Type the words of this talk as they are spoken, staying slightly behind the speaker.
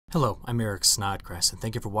Hello, I'm Eric Snodgrass, and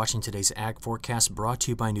thank you for watching today's Ag Forecast brought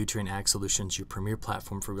to you by Nutrien Ag Solutions, your premier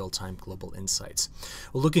platform for real-time global insights.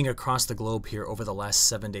 We're looking across the globe here over the last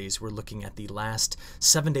 7 days. We're looking at the last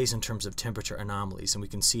 7 days in terms of temperature anomalies, and we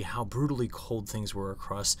can see how brutally cold things were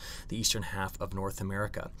across the eastern half of North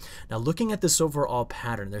America. Now, looking at this overall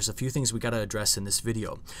pattern, there's a few things we got to address in this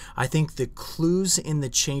video. I think the clues in the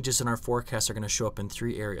changes in our forecast are going to show up in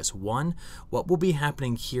 3 areas. 1, what will be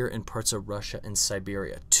happening here in parts of Russia and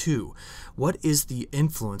Siberia. 2, what is the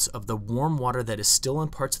influence of the warm water that is still in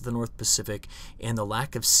parts of the North Pacific and the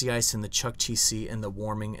lack of sea ice in the Chukchi Sea and the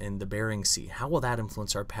warming in the Bering Sea? How will that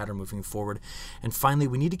influence our pattern moving forward? And finally,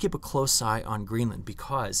 we need to keep a close eye on Greenland,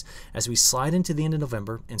 because as we slide into the end of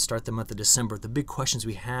November and start the month of December, the big questions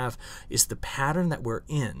we have is the pattern that we're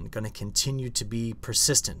in going to continue to be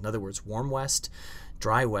persistent? In other words, warm west,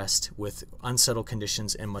 dry west with unsettled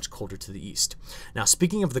conditions and much colder to the east. Now,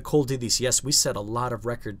 speaking of the cold to the east, yes, we set a lot of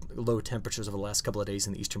record low temperatures over the last couple of days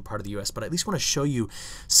in the eastern part of the U.S., but I at least want to show you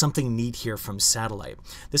something neat here from satellite.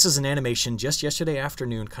 This is an animation just yesterday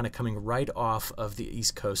afternoon, kind of coming right off of the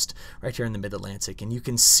east coast, right here in the mid-Atlantic, and you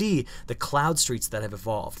can see the cloud streets that have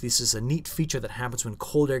evolved. This is a neat feature that happens when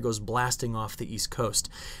cold air goes blasting off the east coast.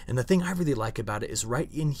 And the thing I really like about it is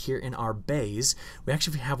right in here in our bays, we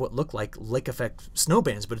actually have what look like lake effect snow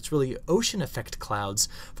bands, but it's really ocean effect clouds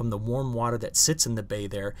from the warm water that sits in the bay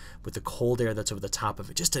there with the cold air that's over the top of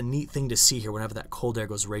it. Just a neat thing to see here whenever that cold air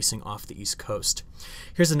goes racing off the east coast.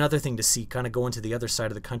 Here's another thing to see, kind of going to the other side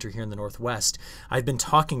of the country here in the northwest. I've been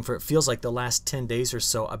talking for, it feels like the last 10 days or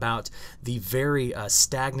so, about the very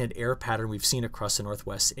stagnant air pattern we've seen across the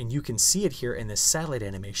northwest, and you can see it here in this satellite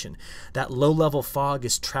animation. That low-level fog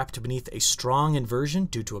is trapped beneath a strong inversion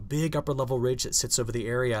due to a big upper-level ridge that sits over the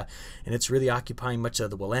area, and it's really occupying much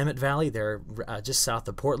of the Willamette Valley there just south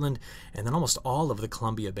of Portland, and then almost all of the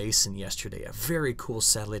Columbia Basin yesterday. A very cool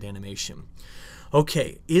satellite animation.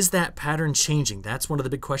 Okay, is that pattern changing? That's one of the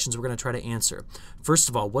big questions we're going to try to answer. First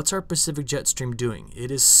of all, what's our Pacific jet stream doing?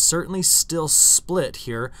 It is certainly still split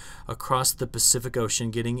here across the Pacific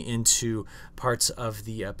Ocean, getting into parts of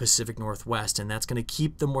the Pacific Northwest, and that's going to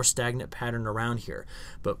keep the more stagnant pattern around here.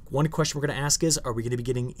 But one question we're going to ask is, are we going to be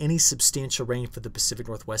getting any substantial rain for the Pacific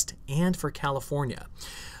Northwest and for California?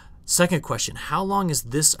 Second question, how long is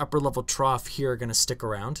this upper level trough here going to stick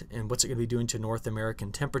around, and what's it going to be doing to North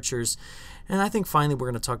American temperatures? And I think finally we're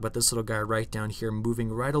going to talk about this little guy right down here,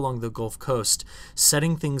 moving right along the Gulf Coast,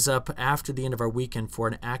 setting things up after the end of our weekend for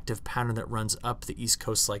an active pattern that runs up the East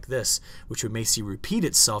Coast like this, which we may see repeat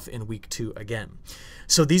itself in week 2 again.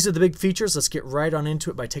 So these are the big features. Let's get right on into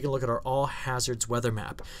it by taking a look at our all hazards weather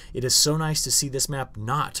map. It is so nice to see this map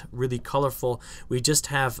not really colorful. We just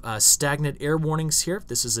have stagnant air warnings here.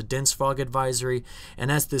 This is a dense fog advisory,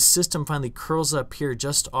 and as this system finally curls up here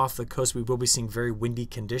just off the coast, we will be seeing very windy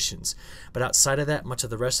conditions. But outside of that, much of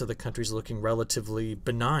the rest of the country is looking relatively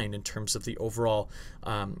benign in terms of the overall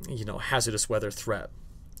hazardous weather threat.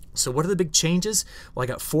 So what are the big changes? Well, I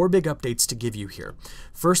got 4 big updates to give you here.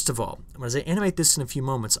 First of all, as I animate this in a few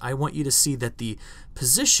moments, I want you to see that the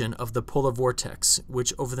position of the polar vortex,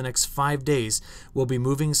 which over the next 5 days will be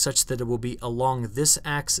moving such that it will be along this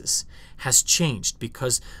axis, has changed,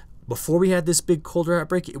 because before we had this big colder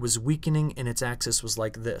outbreak, it was weakening and its axis was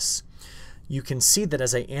like this. You can see that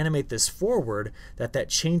as I animate this forward, that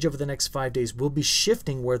change over the next 5 days will be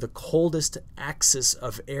shifting where the coldest axis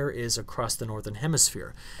of air is across the northern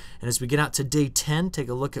hemisphere. And as we get out to day 10, take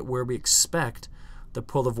a look at where we expect the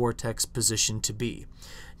polar vortex position to be.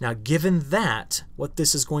 Now, given that, what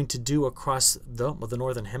this is going to do across the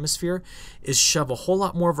northern hemisphere is shove a whole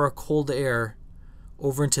lot more of our cold air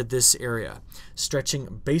over into this area,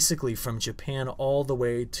 stretching basically from Japan all the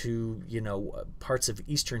way to, parts of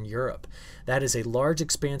Eastern Europe. That is a large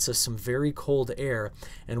expanse of some very cold air,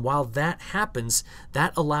 and while that happens,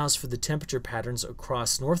 that allows for the temperature patterns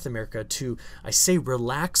across North America to, I say,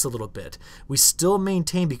 relax a little bit. We still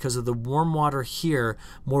maintain, because of the warm water here,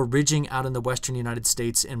 more ridging out in the western United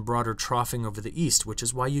States and broader troughing over the east, which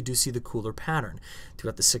is why you do see the cooler pattern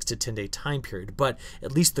throughout the 6 to 10 day time period. But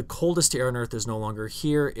at least the coldest air on Earth is no longer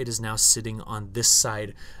here. It is now sitting on this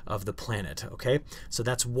side of the planet, okay? So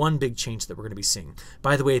that's one big change that we're going to be seeing.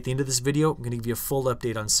 By the way, at the end of this video, I'm going to give you a full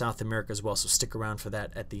update on South America as well, so stick around for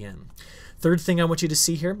that at the end. Third thing I want you to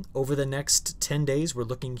see here, over the next 10 days, we're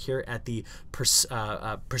looking here at the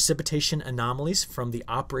precipitation anomalies from the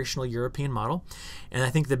operational European model. And I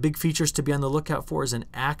think the big features to be on the lookout for is an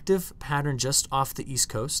active pattern just off the East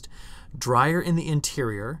Coast, drier in the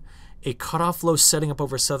interior, a cutoff low setting up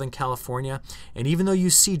over Southern California. And even though you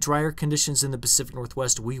see drier conditions in the Pacific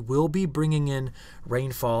Northwest, we will be bringing in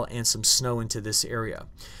rainfall and some snow into this area.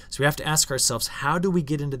 So we have to ask ourselves, how do we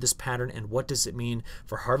get into this pattern, and what does it mean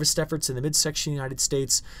for harvest efforts in the midsection of the United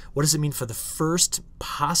States? What does it mean for the first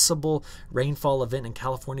possible rainfall event in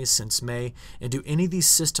California since May? And do any of these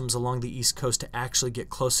systems along the East Coast to actually get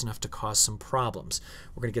close enough to cause some problems?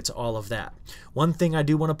 We're going to get to all of that. One thing I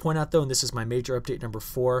do want to point out, though, and this is my major update number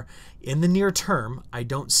 4, in the near term, I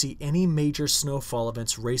don't see any major snowfall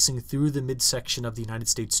events racing through the midsection of the United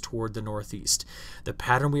States toward the northeast. The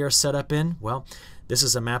pattern we are set up in, well, this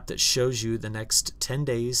is a map that shows you the next 10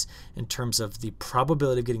 days in terms of the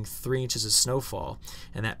probability of getting 3 inches of snowfall.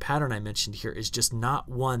 And that pattern I mentioned here is just not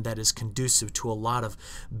one that is conducive to a lot of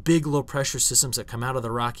big low pressure systems that come out of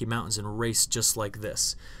the Rocky Mountains and race just like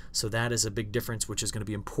this. So that is a big difference, which is going to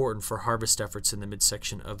be important for harvest efforts in the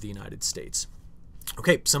midsection of the United States.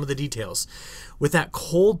 Okay, some of the details. With that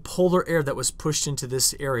cold polar air that was pushed into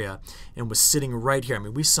this area and was sitting right here, I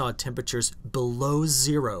mean, we saw temperatures below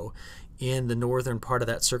 0 in the northern part of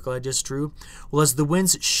that circle I just drew. Well, as the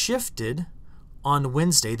winds shifted on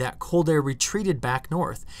Wednesday, that cold air retreated back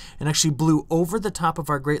north and actually blew over the top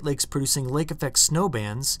of our Great Lakes, producing lake effect snow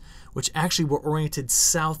bands, which actually were oriented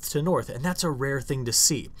south to north, and that's a rare thing to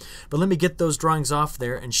see. But let me get those drawings off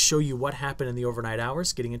there and show you what happened in the overnight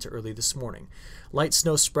hours getting into early this morning. Light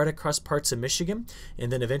snow spread across parts of Michigan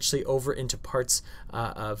and then eventually over into parts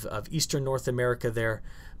of eastern North America there.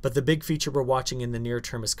 But the big feature we're watching in the near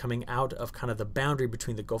term is coming out of kind of the boundary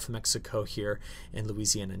between the Gulf of Mexico here and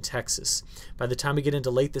Louisiana and Texas. By the time we get into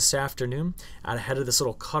late this afternoon, out ahead of this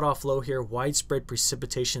little cutoff low here, widespread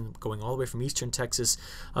precipitation going all the way from eastern Texas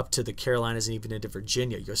up to the Carolinas and even into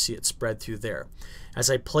Virginia. You'll see it spread through there. As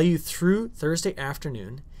I play you through Thursday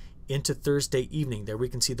afternoon into Thursday evening, there we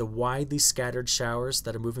can see the widely scattered showers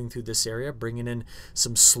that are moving through this area, bringing in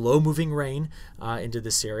some slow-moving rain into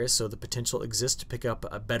this area, so the potential exists to pick up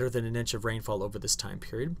better than an inch of rainfall over this time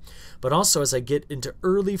period. But also, as I get into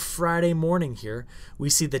early Friday morning here, we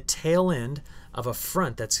see the tail end of a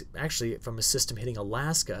front that's actually from a system hitting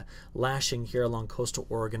Alaska, lashing here along coastal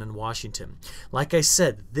Oregon and Washington. Like I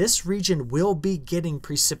said, this region will be getting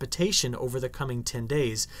precipitation over the coming 10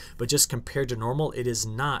 days, but just compared to normal, it is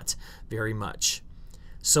not very much.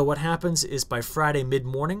 So what happens is by Friday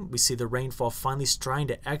mid-morning, we see the rainfall finally trying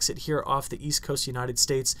to exit here off the east coast of the United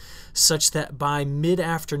States, such that by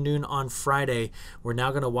mid-afternoon on Friday, we're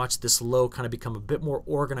now going to watch this low kind of become a bit more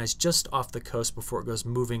organized just off the coast before it goes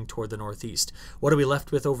moving toward the northeast. What are we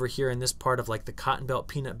left with over here in this part of like the cotton belt,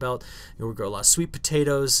 peanut belt? We grow a lot of sweet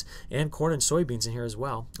potatoes and corn and soybeans in here as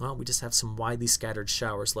well. Well, we just have some widely scattered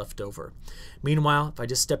showers left over. Meanwhile, if I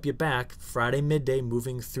just step you back, Friday midday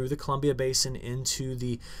moving through the Columbia Basin into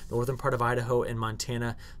the northern part of Idaho and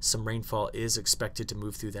Montana, some rainfall is expected to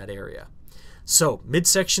move through that area. So,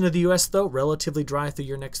 midsection of the U.S., though, relatively dry through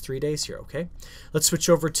your next 3 days here, okay? Let's switch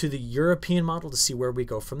over to the European model to see where we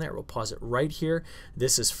go from there. We'll pause it right here.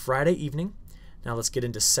 This is Friday evening. Now let's get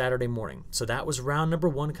into Saturday morning. So that was round number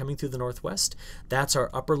 1 coming through the northwest. That's our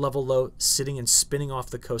upper level low sitting and spinning off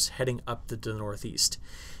the coast heading up to the northeast.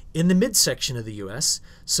 In the midsection of the U.S.,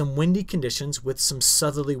 some windy conditions with some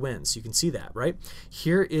southerly winds. You can see that, right?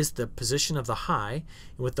 Here is the position of the high,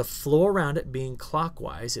 and with the flow around it being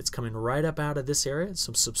clockwise, it's coming right up out of this area.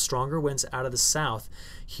 Some stronger winds out of the south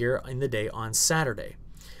here in the day on Saturday.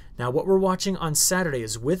 Now what we're watching on Saturday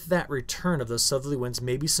is with that return of those southerly winds,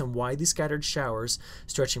 maybe some widely scattered showers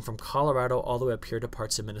stretching from Colorado all the way up here to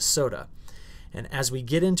parts of Minnesota. And as we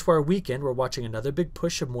get into our weekend, we're watching another big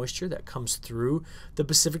push of moisture that comes through the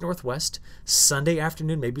Pacific Northwest. Sunday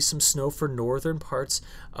afternoon, maybe some snow for northern parts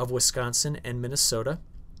of Wisconsin and Minnesota.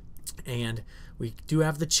 And we do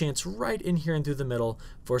have the chance right in here and through the middle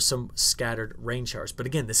for some scattered rain showers. But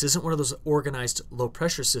again, this isn't one of those organized low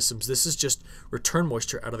pressure systems. This is just return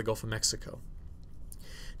moisture out of the Gulf of Mexico.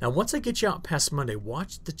 Now, once I get you out past Monday,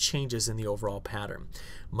 watch the changes in the overall pattern.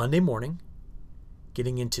 Monday morning,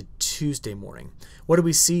 getting into Tuesday morning. What do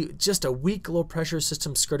we see? Just a weak low pressure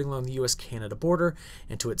system skirting along the U.S.-Canada border,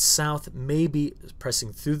 and to its south, maybe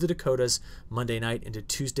pressing through the Dakotas Monday night into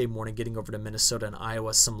Tuesday morning, getting over to Minnesota and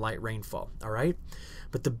Iowa, some light rainfall. All right?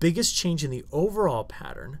 But the biggest change in the overall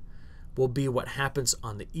pattern will be what happens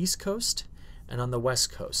on the East Coast and on the West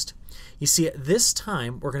Coast. You see, at this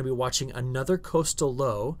time, we're going to be watching another coastal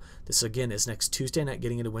low. This, again, is next Tuesday night,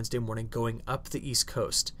 getting into Wednesday morning, going up the East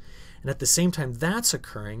Coast. And at the same time that's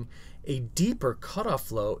occurring, a deeper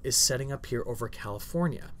cutoff low is setting up here over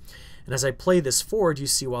California. And as I play this forward, you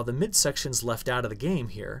see while the midsection's left out of the game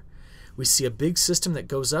here, We see a big system that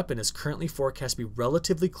goes up and is currently forecast to be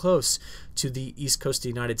relatively close to the east coast of the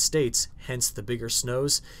United States, hence the bigger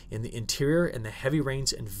snows in the interior and the heavy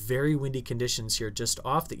rains and very windy conditions here just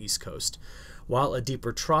off the east coast, while a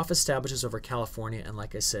deeper trough establishes over California and,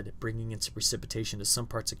 like I said, bringing in some precipitation to some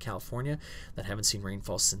parts of California that haven't seen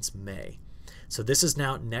rainfall since May. So this is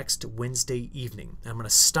now next Wednesday evening. I'm going to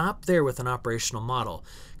stop there with an operational model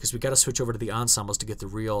because we've got to switch over to the ensembles to get the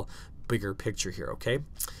real bigger picture here, okay?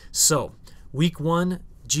 So week 1,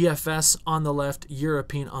 GFS on the left,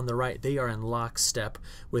 European on the right. They are in lockstep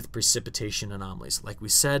with precipitation anomalies. Like we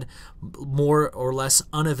said, more or less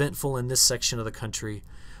uneventful in this section of the country,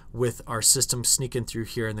 with our system sneaking through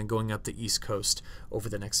here and then going up the east coast over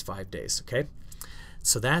the next 5 days, okay?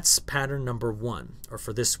 So that's pattern number 1, or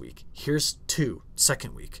for this week. Here's 2,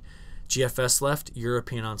 second week. GFS left,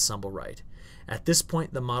 European ensemble right. At this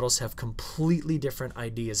point, the models have completely different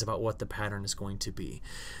ideas about what the pattern is going to be.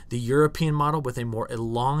 The European model with a more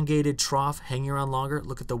elongated trough hanging around longer,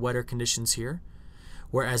 look at the wetter conditions here.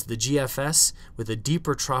 Whereas the GFS with a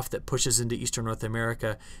deeper trough that pushes into eastern North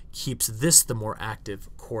America keeps this the more active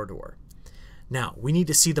corridor. Now, we need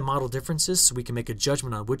to see the model differences so we can make a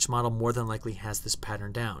judgment on which model more than likely has this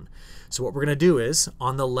pattern down. So what we're going to do is,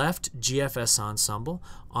 on the left, GFS ensemble,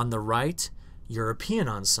 on the right, European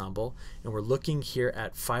ensemble, and we're looking here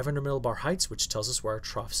at 500 millibar heights, which tells us where our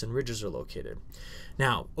troughs and ridges are located.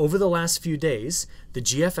 Now, over the last few days, the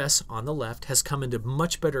GFS on the left has come into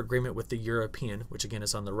much better agreement with the European, which again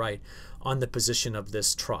is on the right, on the position of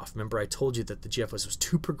this trough. Remember, I told you that the GFS was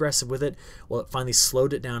too progressive with it. Well, it finally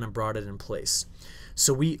slowed it down and brought it in place.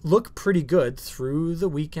 So we look pretty good through the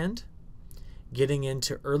weekend. Getting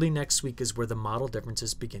into early next week is where the model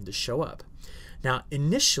differences begin to show up. Now,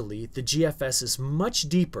 initially, the GFS is much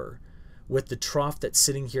deeper with the trough that's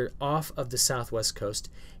sitting here off of the southwest coast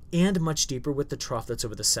and much deeper with the trough that's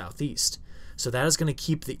over the southeast. So that is going to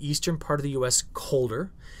keep the eastern part of the U.S.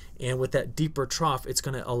 colder, and with that deeper trough, it's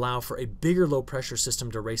going to allow for a bigger low pressure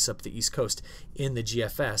system to race up the east coast in the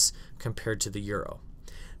GFS compared to the Euro.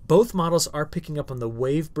 Both models are picking up on the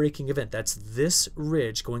wave breaking event. That's this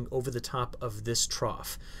ridge going over the top of this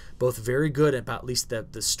trough. Both very good about at least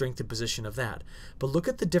the strength and position of that. But look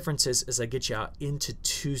at the differences as I get you out into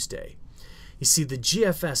Tuesday. You see the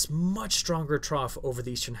GFS, much stronger trough over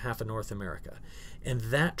the eastern half of North America. And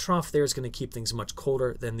that trough there is going to keep things much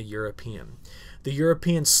colder than the European. The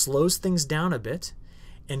European slows things down a bit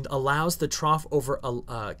and allows the trough over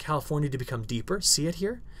California to become deeper. See it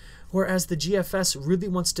here? Whereas the GFS really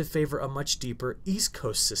wants to favor a much deeper East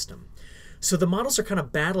Coast system. So the models are kind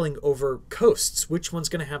of battling over coasts. Which one's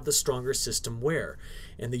going to have the stronger system where?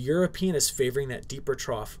 And the European is favoring that deeper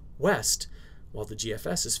trough west, while the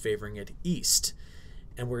GFS is favoring it east.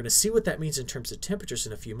 And we're going to see what that means in terms of temperatures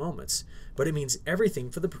in a few moments, but it means everything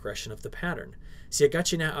for the progression of the pattern. See, I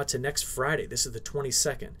got you now out to next Friday. This is the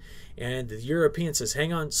 22nd. And the European says,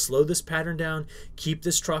 hang on, slow this pattern down, keep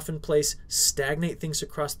this trough in place, stagnate things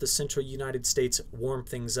across the central United States, warm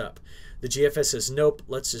things up. The GFS says, nope,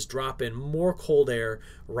 let's just drop in more cold air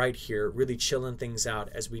right here, really chilling things out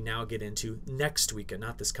as we now get into next weekend,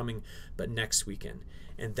 not this coming, but next weekend.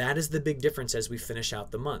 And that is the big difference as we finish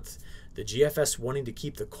out the month. The GFS wanting to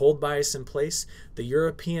keep the cold bias in place, the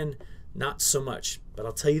European not so much. But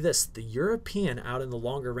I'll tell you this, the European out in the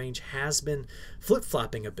longer range has been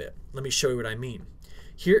flip-flopping a bit. Let me show you what I mean.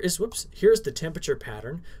 Here's the temperature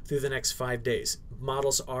pattern through the next 5 days.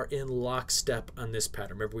 Models are in lockstep on this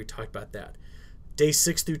pattern. Remember we talked about that. Day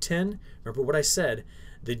 6 through 10, remember what I said,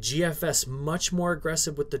 the GFS much more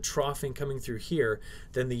aggressive with the troughing coming through here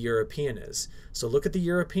than the European is. So look at the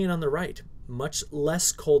European on the right. Much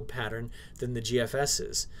less cold pattern than the GFS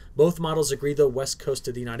is. Both models agree, though, west coast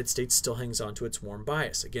of the United States still hangs on to its warm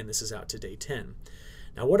bias. Again, this is out to day 10.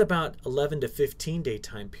 Now, what about 11 to 15 day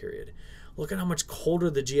time period? Look at how much colder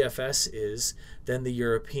the GFS is than the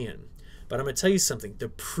European. But I'm going to tell you something. The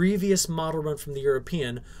previous model run from the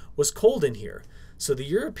European was cold in here. So the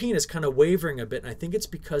European is kind of wavering a bit, and I think it's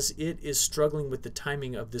because it is struggling with the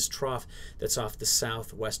timing of this trough that's off the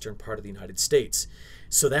southwestern part of the United States.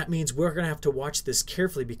 So that means we're going to have to watch this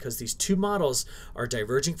carefully because these two models are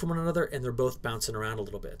diverging from one another and they're both bouncing around a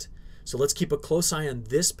little bit. So let's keep a close eye on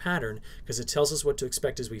this pattern because it tells us what to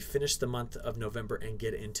expect as we finish the month of November and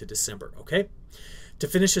get into December, okay? To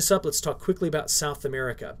finish this up, let's talk quickly about South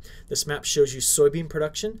America. This map shows you soybean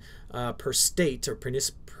production per state or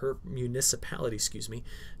per municipality,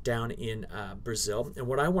 down in Brazil. And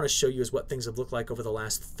what I want to show you is what things have looked like over the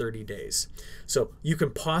last 30 days. So you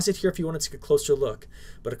can pause it here if you want to take a closer look.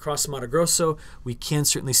 But across Mato Grosso, we can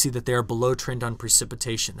certainly see that they are below trend on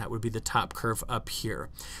precipitation. That would be the top curve up here.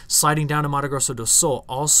 Sliding down to Mato Grosso do Sul,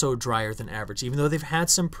 also drier than average. Even though they've had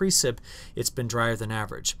some precip, it's been drier than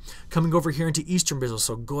average. Coming over here into eastern Brazil,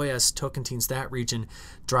 so Goiás, Tocantins, that region,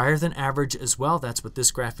 drier than average as well. That's what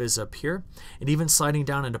this graph is up here. And even sliding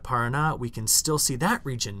down into Paraná, we can still see that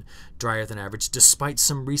region drier than average, despite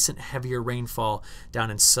some recent heavier rainfall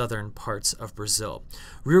down in southern parts of Brazil.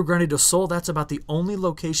 Rio Grande do Sul, that's about the only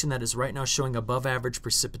location that is right now showing above average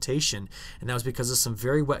precipitation, and that was because of some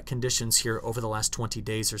very wet conditions here over the last 20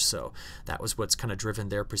 days or so. That was what's kind of driven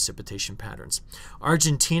their precipitation patterns.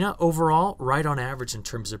 Argentina, overall, right on average in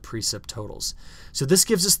terms of precip totals. So this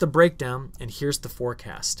gives us the breakdown, and here's the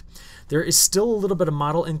forecast. There is still a little bit of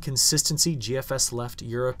model inconsistency, GFS left,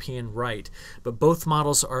 European right, but both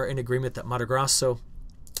models are in agreement that Mato Grosso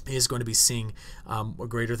is going to be seeing a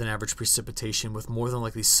greater than average precipitation, with more than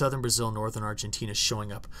likely southern Brazil, northern Argentina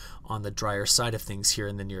showing up on the drier side of things here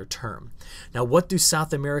in the near term. Now, what do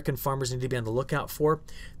South American farmers need to be on the lookout for?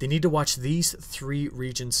 They need to watch these three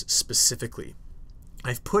regions specifically.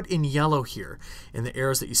 I've put in yellow here in the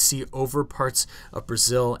arrows that you see over parts of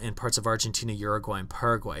Brazil and parts of Argentina, Uruguay, and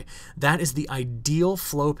Paraguay. That is the ideal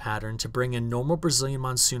flow pattern to bring in normal Brazilian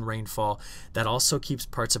monsoon rainfall that also keeps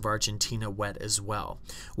parts of Argentina wet as well.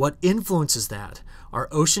 What influences that are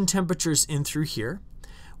ocean temperatures in through here.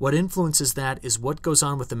 What influences that is what goes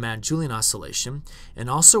on with the Mad-Julian Oscillation, and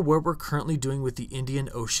also what we're currently doing with the Indian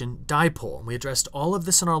Ocean Dipole. And we addressed all of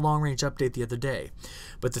this in our long-range update the other day.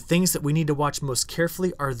 But the things that we need to watch most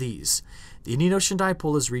carefully are these. The Indian Ocean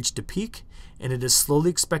Dipole has reached a peak, and it is slowly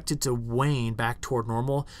expected to wane back toward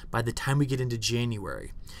normal by the time we get into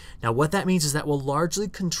January. Now, what that means is that will largely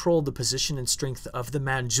control the position and strength of the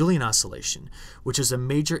Mad-Julian Oscillation, which is a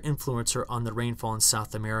major influencer on the rainfall in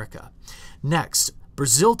South America. Next,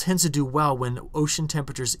 Brazil tends to do well when ocean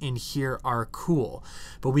temperatures in here are cool,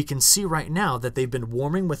 but we can see right now that they've been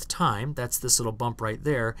warming with time. That's this little bump right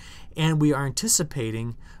there, and we are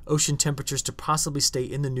anticipating ocean temperatures to possibly stay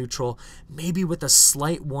in the neutral, maybe with a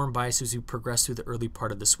slight warm bias as we progress through the early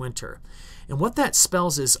part of this winter. And what that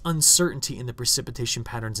spells is uncertainty in the precipitation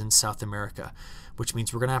patterns in South America, which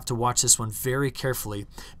means we're going to have to watch this one very carefully,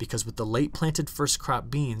 because with the late planted first crop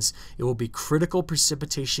beans, it will be critical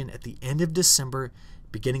precipitation at the end of December,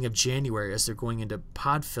 beginning of January, as they're going into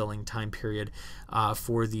pod filling time period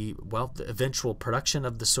for the eventual production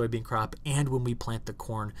of the soybean crop, and when we plant the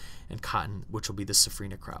corn and cotton, which will be the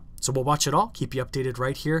safrinha crop. So we'll watch it all. Keep you updated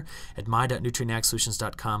right here at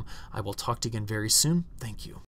my.nutrienagsolutions.com. I will talk to you again very soon. Thank you.